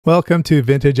Welcome to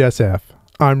Vintage SF.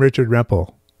 I'm Richard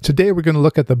Rempel. Today we're going to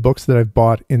look at the books that I've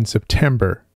bought in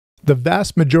September. The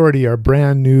vast majority are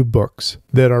brand new books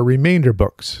that are remainder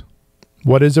books.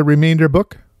 What is a remainder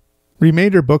book?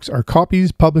 Remainder books are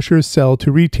copies publishers sell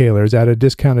to retailers at a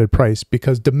discounted price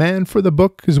because demand for the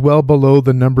book is well below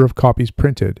the number of copies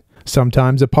printed.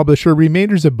 Sometimes a publisher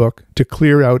remainders a book to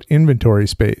clear out inventory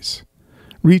space.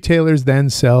 Retailers then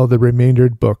sell the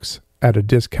remaindered books at a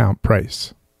discount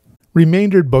price.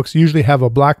 Remaindered books usually have a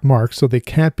black mark so they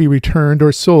can't be returned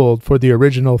or sold for the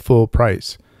original full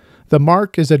price. The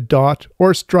mark is a dot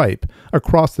or stripe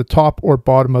across the top or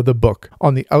bottom of the book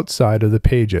on the outside of the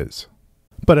pages.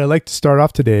 But I'd like to start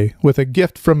off today with a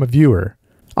gift from a viewer.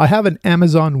 I have an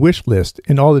Amazon wish list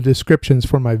in all the descriptions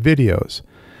for my videos,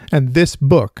 and this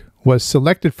book was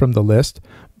selected from the list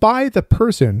by the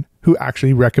person who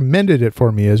actually recommended it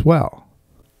for me as well.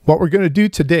 What we're going to do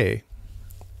today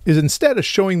is instead of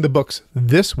showing the books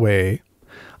this way,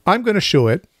 I'm going to show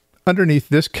it underneath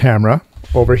this camera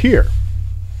over here.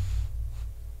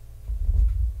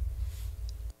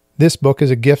 This book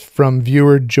is a gift from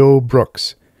viewer Joe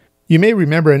Brooks. You may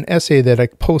remember an essay that I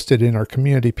posted in our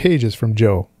community pages from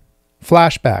Joe.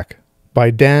 Flashback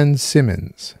by Dan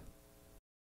Simmon.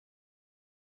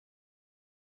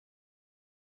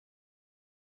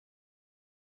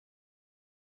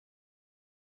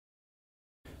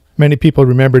 Many people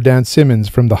remember Dan Simmon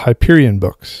from the Hyperion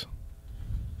books.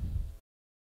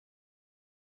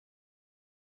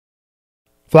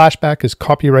 Flashback is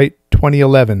copyright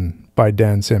 2011 by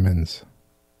Dan Simmon.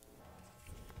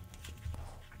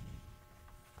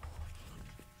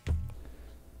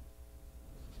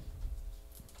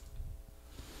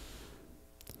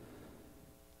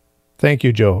 Thank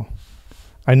you, Joe.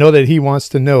 I know that he wants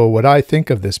to know what I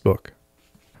think of this book.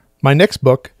 My next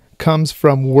book comes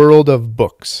from World of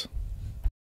Books.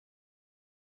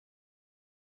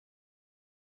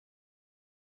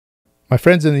 My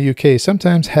friends in the UK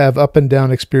sometimes have up and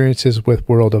down experiences with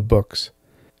World of Books.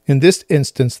 In this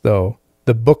instance, though,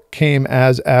 the book came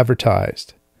as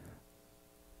advertised.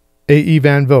 A.E.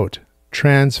 Van Vogt,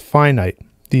 Transfinite,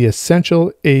 The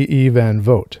Essential A.E. Van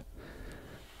Vogt.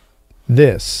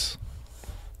 This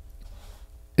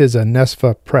is a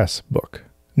NESFA Press book,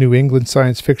 New England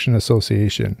Science Fiction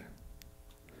Association.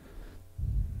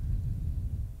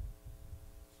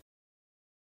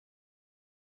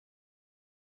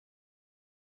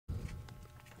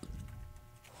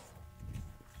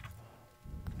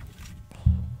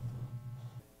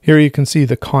 Here you can see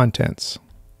the contents.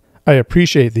 I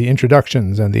appreciate the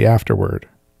introductions and the afterword.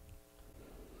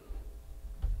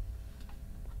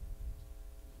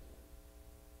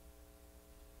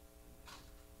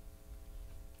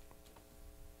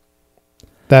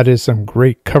 That is some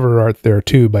great cover art there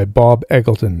too by Bob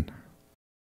Eggleton.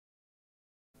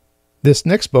 This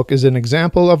next book is an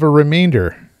example of a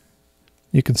remainder.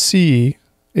 You can see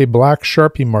a black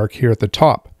Sharpie mark here at the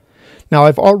top. Now,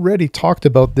 I've already talked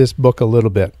about this book a little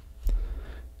bit.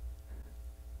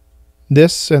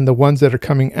 This and the ones that are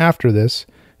coming after this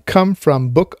come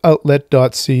from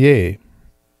bookoutlet.ca.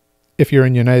 If you're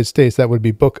in the United States, that would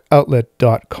be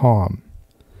bookoutlet.com.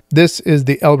 This is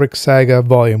the Elric Saga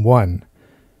Volume 1.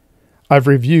 I've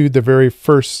reviewed the very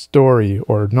first story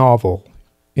or novel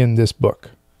in this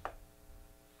book.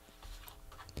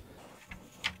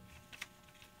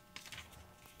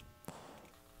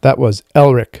 That was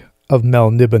Elric of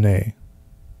Melniboné.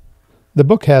 The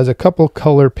book has a couple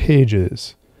color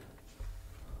pages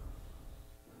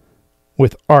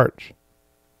with art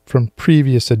from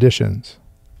previous editions.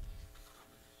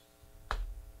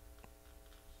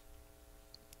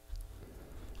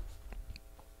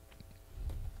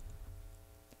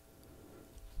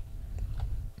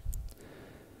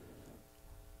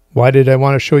 Why did I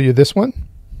want to show you this one?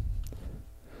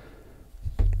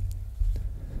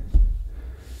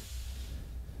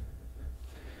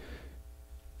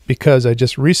 Because I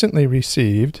just recently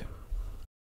received,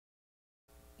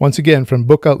 once again from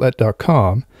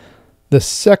bookoutlet.com, the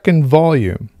second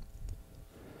volume.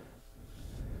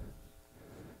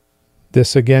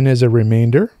 This again is a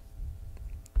remainder.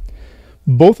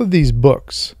 Both of these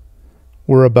books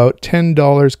were about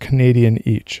 $10 Canadian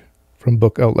each from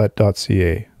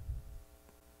bookoutlet.ca.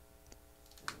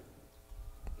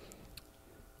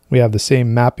 We have the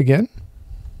same map again.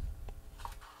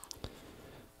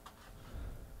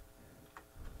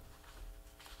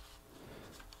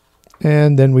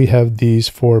 And then we have these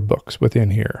 4 books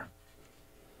within here.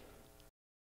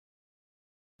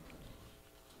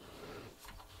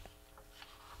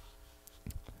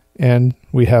 And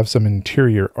we have some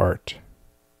interior art.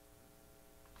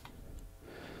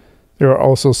 There are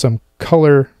also some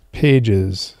color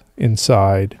pages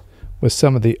inside with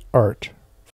some of the art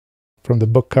from the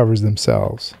book covers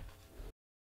themselves.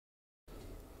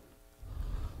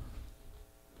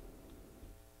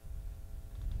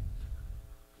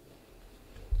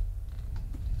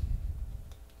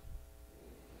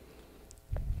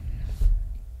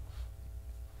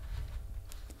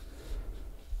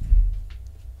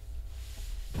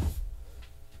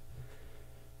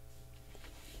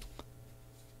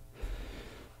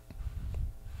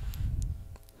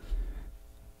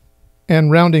 And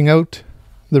rounding out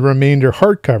the remainder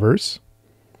hardcovers,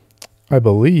 I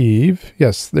believe,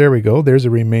 yes, there we go. There's a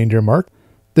remainder mark.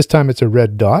 This time it's a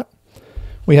red dot.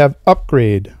 We have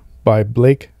Upgrade by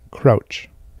Blake Crouch.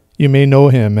 You may know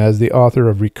him as the author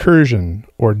of Recursion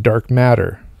or Dark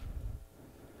Matter.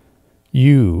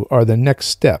 You are the next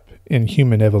step in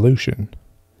human evolution.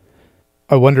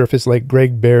 I wonder if it's like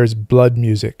Greg Bear's Blood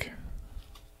Music.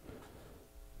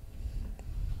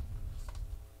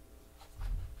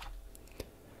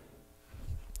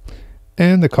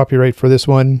 And the copyright for this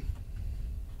one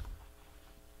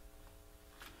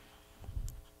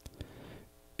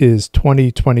is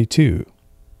 2022.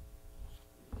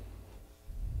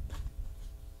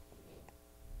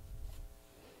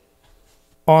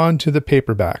 On to the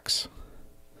paperbacks.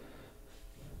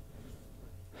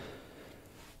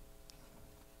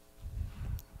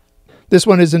 This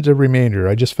one isn't a remainder.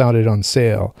 I just found it on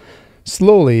sale.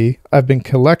 Slowly, I've been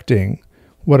collecting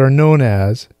what are known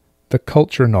as the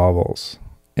culture novels,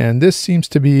 and this seems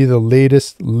to be the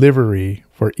latest livery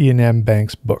for E&M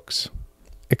Bank's books.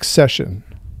 Accession.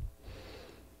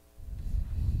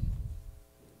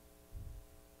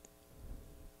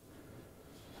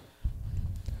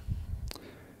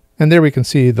 And there we can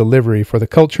see the livery for the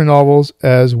culture novels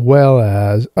as well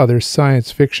as other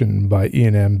science fiction by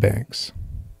E&M Banks.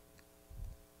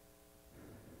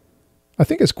 I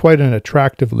think it's quite an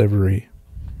attractive livery.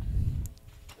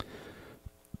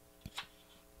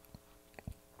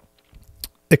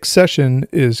 Accession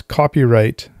is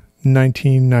copyright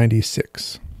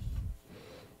 1996.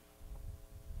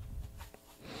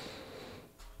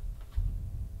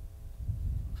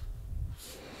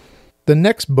 The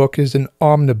next book is an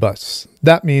omnibus.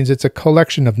 That means it's a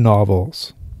collection of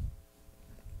novels.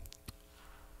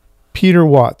 Peter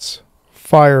Watts,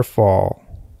 Firefall.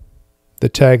 The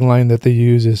tagline that they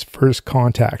use is First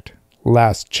Contact,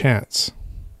 Last Chance.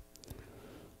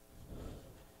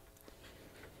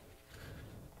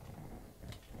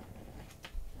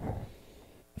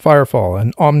 Firefall,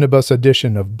 an omnibus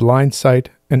edition of Blind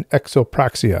Sight and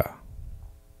Exopraxia.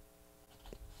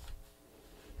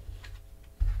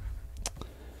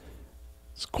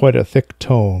 It's quite a thick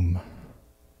tome,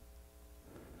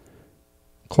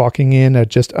 clocking in at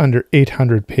just under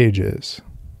 800 pages.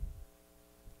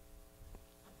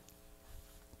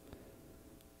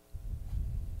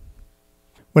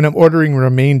 When I'm ordering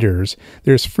remainders,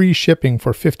 there's free shipping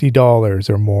for $50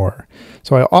 or more,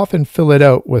 so I often fill it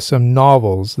out with some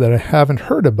novels that I haven't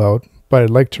heard about but I'd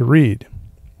like to read.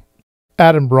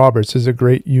 Adam Roberts is a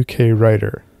great UK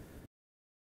writer.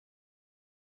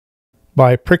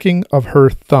 By Pricking of Her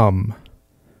Thumb,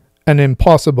 An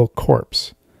Impossible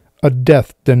Corpse, A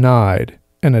Death Denied,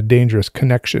 and a Dangerous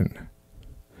Connection.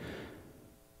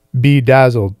 Be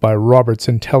Dazzled by Robert's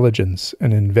Intelligence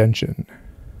and Invention.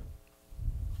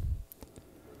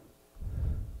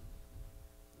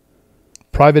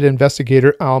 Private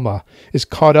investigator Alma is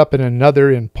caught up in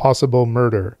another impossible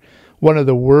murder. One of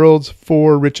the world's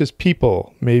 4 richest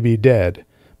people may be dead,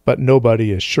 but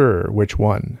nobody is sure which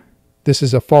one. This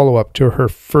is a follow-up to her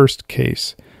first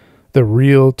case, The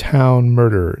Real Town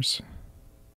Murders.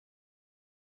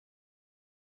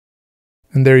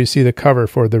 And there you see the cover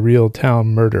for The Real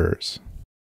Town Murders.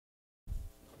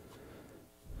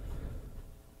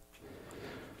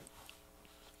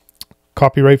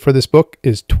 Copyright for this book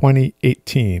is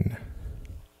 2018.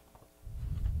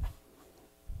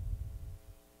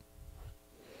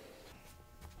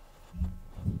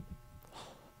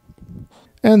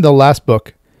 And the last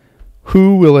book,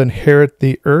 Who Will Inherit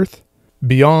the Earth?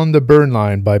 Beyond the Burn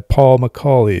Line by Paul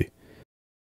Macaulay.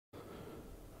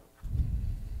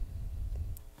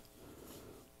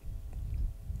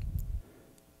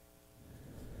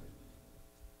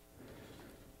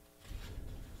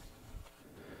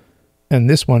 And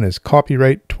this one is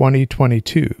copyright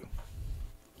 2022.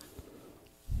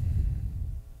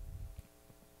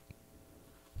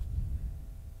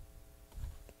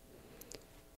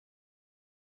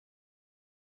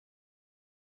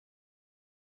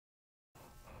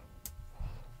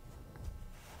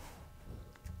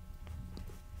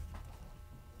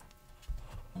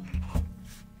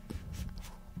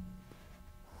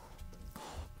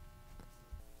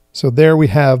 So there we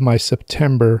have my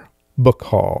September book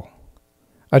haul.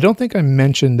 I don't think I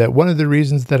mentioned that one of the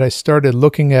reasons that I started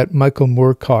looking at Michael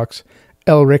Moorcock's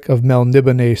Elric of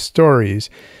Melniboné stories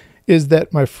is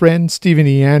that my friend Stephen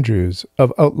E. Andrews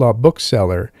of Outlaw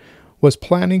Bookseller was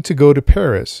planning to go to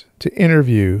Paris to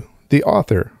interview the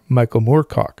author, Michael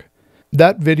Moorcock.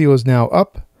 That video is now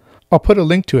up. I'll put a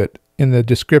link to it in the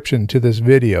description to this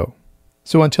video.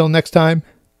 So until next time,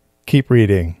 keep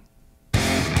reading.